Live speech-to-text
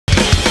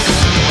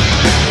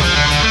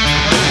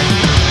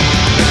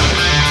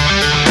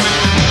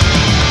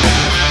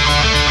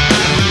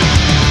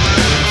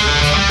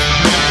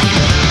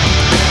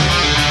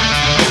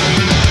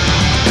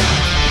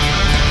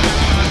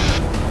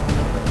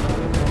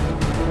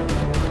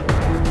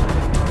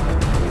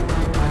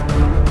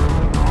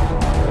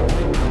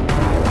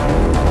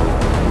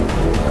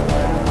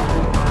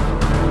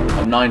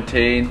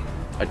19,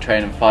 I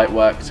train in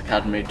Fightworks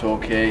Academy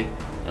Torquay,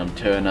 and I'm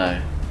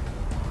 2-0.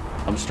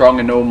 I'm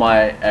strong in all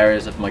my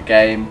areas of my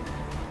game,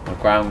 my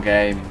ground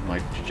game, my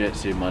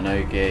jiu-jitsu, my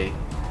no-gi,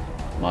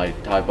 my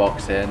Thai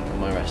boxing and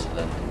my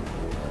wrestling.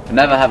 I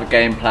never have a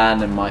game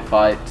plan in my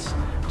fights,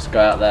 just go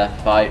out there,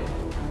 fight,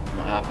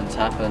 what happens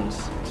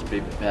happens, just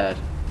be prepared.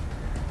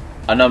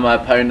 I know my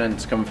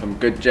opponent's coming from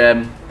good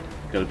gym,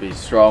 gotta be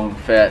strong,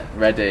 fit,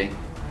 ready,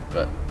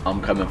 but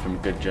I'm coming from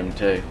good gym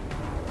too.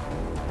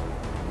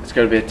 It's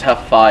gonna be a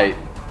tough fight.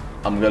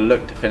 I'm gonna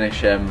look to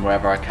finish him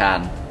wherever I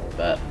can,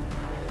 but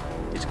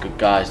he's good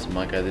guys,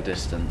 might go the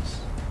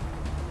distance.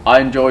 I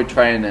enjoy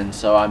training,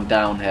 so I'm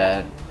down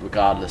here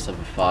regardless of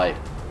a fight,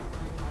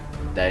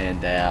 day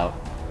in, day out.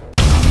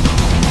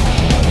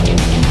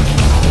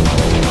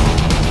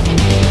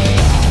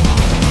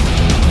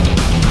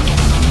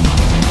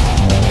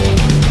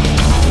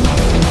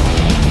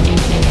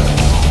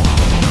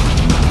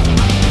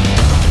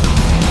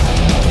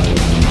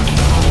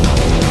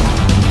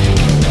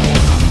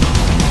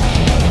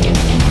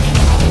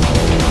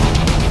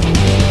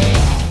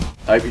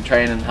 I hope you're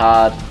training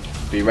hard,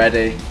 be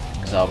ready,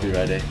 because I'll be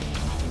ready.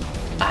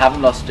 I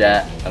haven't lost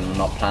yet, and I'm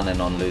not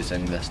planning on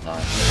losing this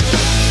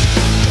time.